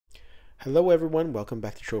Hello everyone, welcome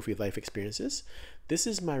back to Trophy Life Experiences. This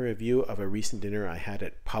is my review of a recent dinner I had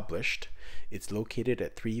at Published. It's located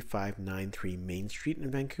at 3593 Main Street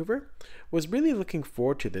in Vancouver. Was really looking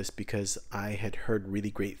forward to this because I had heard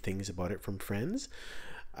really great things about it from friends.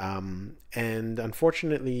 And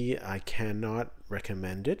unfortunately, I cannot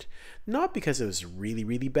recommend it. Not because it was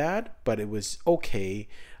really bad, but it was okay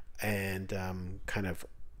and kind of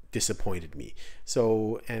disappointed me.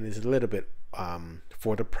 So, and it's a little bit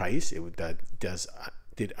for the price,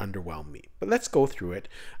 did underwhelm me. But let's go through it.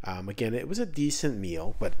 Again, it was a decent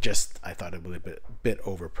meal, but just I thought it was a bit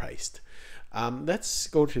overpriced. Let's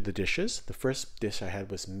go to the dishes. The first dish I had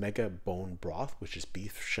was mega bone broth, which is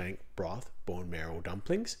beef shank broth, bone marrow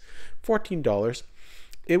dumplings, $14.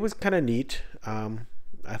 It was kind of neat.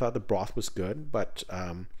 I thought the broth was good, but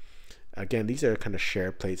again, these are kind of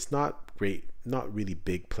shared plates, not great, not really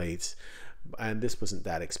big plates, and this wasn't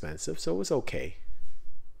that expensive, so it was okay.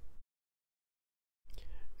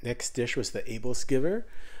 Next dish was the Abelskiver.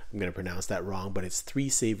 I'm going to pronounce that wrong, but it's 3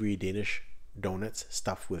 savory Danish donuts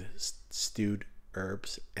stuffed with stewed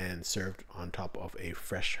herbs and served on top of a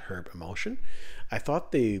fresh herb emulsion. I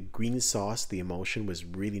thought the green sauce, the emulsion, was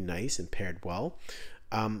really nice and paired well.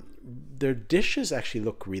 Their dishes actually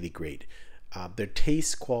look really great. Their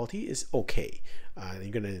taste quality is okay. You're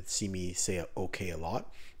going to see me say okay a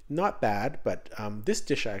lot. Not bad, but this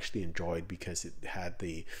dish I actually enjoyed because it had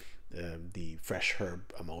the fresh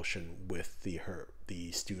herb emulsion with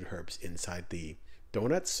the stewed herbs inside the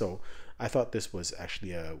donuts. So I thought this was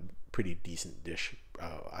actually a pretty decent dish.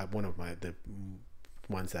 One of the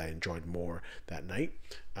ones that I enjoyed more that night.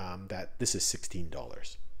 This is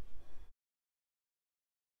 $16.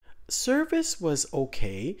 Service was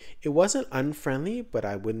okay. It wasn't unfriendly, but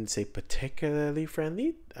I wouldn't say particularly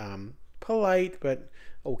friendly. Polite, but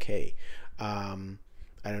okay.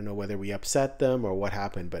 I don't know whether we upset them or what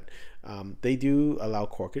happened, but they do allow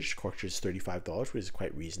corkage. Corkage is $35, which is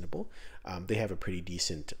quite reasonable. They have a pretty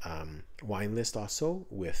decent wine list also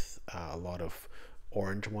with a lot of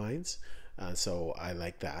orange wines. So I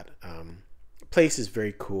like that. Place is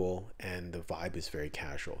very cool and the vibe is very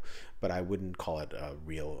casual, but I wouldn't call it a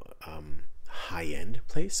real high-end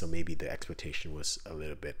place. So maybe the expectation was a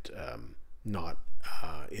little bit not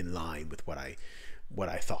in line with what I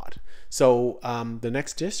thought. So the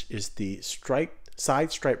next dish is the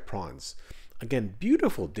side striped prawns. Again,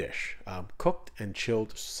 beautiful dish. Cooked and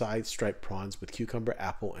chilled side striped prawns with cucumber,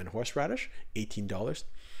 apple, and horseradish, $18.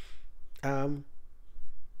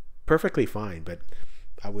 Perfectly fine, but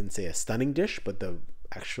I wouldn't say a stunning dish, but the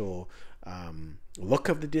actual look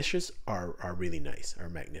of the dishes are really nice, are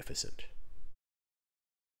magnificent.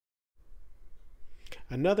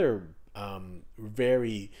 Another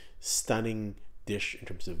very stunning dish in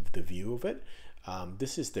terms of the view of it.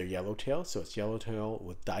 This is their yellowtail. So it's yellowtail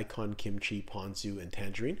with daikon, kimchi, ponzu, and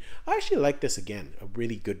tangerine. I actually like this again, a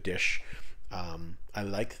really good dish. I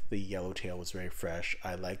like the yellowtail, was very fresh.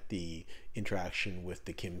 I like the interaction with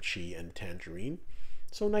the kimchi and tangerine.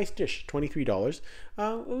 So nice dish, $23.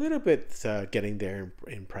 A little bit getting there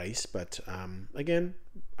in price, but again,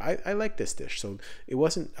 I like this dish. So it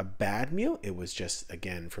wasn't a bad meal. It was just,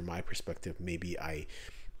 again, from my perspective, maybe I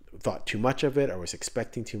thought too much of it. I was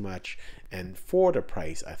expecting too much. And for the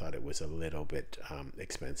price, I thought it was a little bit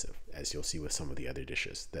expensive, as you'll see with some of the other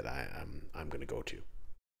dishes that I'm going to go to.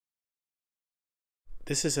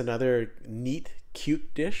 This is another neat,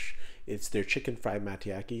 cute dish. It's their chicken fried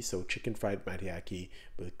matayaki. So chicken fried matayaki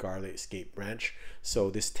with garlic escape ranch. So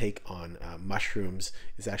this take on mushrooms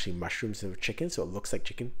is actually mushrooms of chicken. So it looks like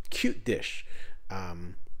chicken. Cute dish.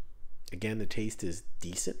 Again, the taste is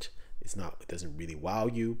decent. It doesn't really wow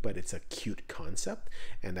you, but it's a cute concept.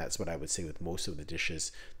 And that's what I would say with most of the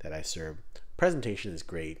dishes that I serve. Presentation is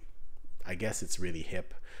great. I guess it's really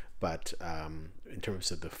hip, but in terms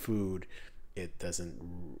of the food,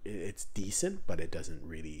 it's decent, but it doesn't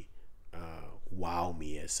really wow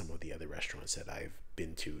me as some of the other restaurants that I've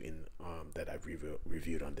been to that I've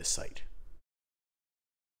reviewed on this site.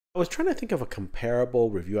 I was trying to think of a comparable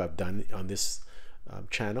review I've done on this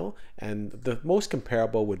channel, and the most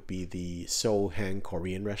comparable would be the Seoul Hang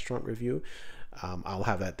Korean restaurant review. I'll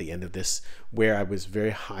have that at the end of this, where I was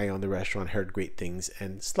very high on the restaurant, heard great things,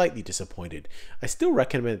 and slightly disappointed. I still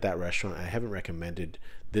recommend that restaurant. I haven't recommended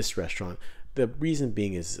this restaurant. The reason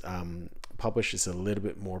being is Published is a little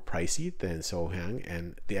bit more pricey than Seoul Hang,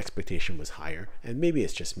 and the expectation was higher. And maybe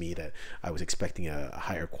it's just me that I was expecting a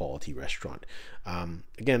higher quality restaurant.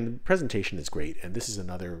 Again, the presentation is great, and this is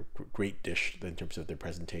another great dish in terms of their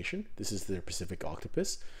presentation. This is their Pacific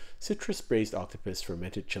octopus, citrus braised octopus,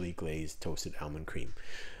 fermented chili glazed, toasted almond cream.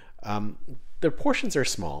 The portions are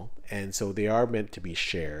small, and so they are meant to be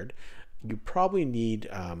shared. you probably need,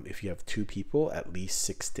 if you have 2 people, at least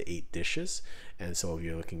 6 to 8 dishes. And so if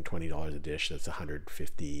you're looking $20 a dish, that's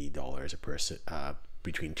 $150 a person,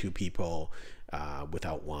 between 2 people,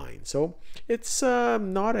 without wine. So it's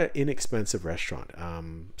not an inexpensive restaurant.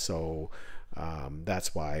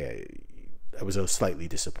 That's why I was slightly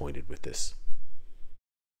disappointed with this.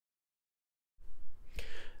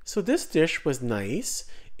 So this dish was nice.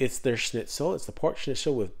 It's their schnitzel. It's the pork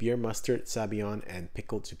schnitzel with beer mustard, sabayon, and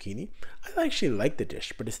pickled zucchini. I actually like the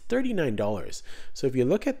dish, but it's $39. So if you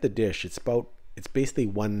look at the dish, it's basically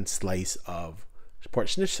one slice of pork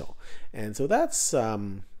schnitzel, and so that's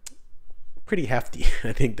pretty hefty.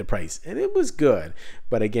 I think the price, and it was good,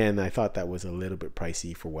 but again, I thought that was a little bit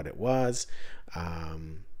pricey for what it was.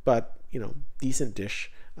 But decent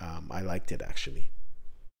dish. I liked it actually.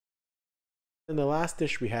 And the last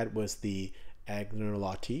dish we had was the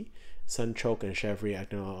agnolotti, sunchoke and chèvre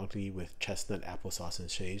agnolotti with chestnut, applesauce, and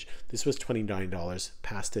sage. This was $29.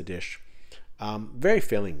 Pasta dish. Very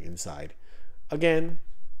filling inside. Again,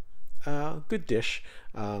 good dish.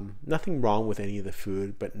 Nothing wrong with any of the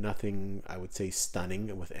food, but nothing, I would say,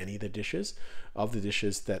 stunning with any of the dishes. Of the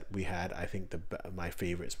dishes that we had, I think my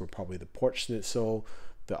favorites were probably the pork schnitzel,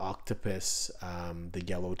 the octopus, the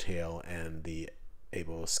yellowtail, and the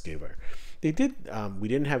able skewer. We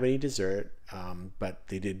didn't have any dessert, but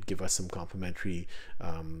they did give us some complimentary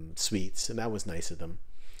sweets, and that was nice of them.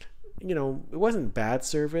 It wasn't bad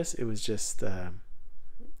service. It was just,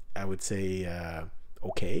 I would say,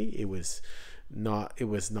 okay. It was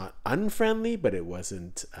not unfriendly, but it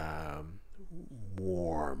wasn't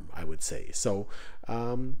warm, I would say. So,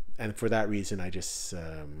 and for that reason, I just,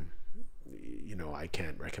 I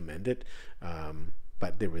can't recommend it.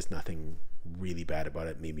 But there was nothing really bad about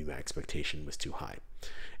it. Maybe my expectation was too high.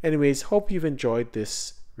 Anyways, hope you've enjoyed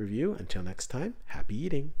this review. Until next time, happy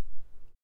eating.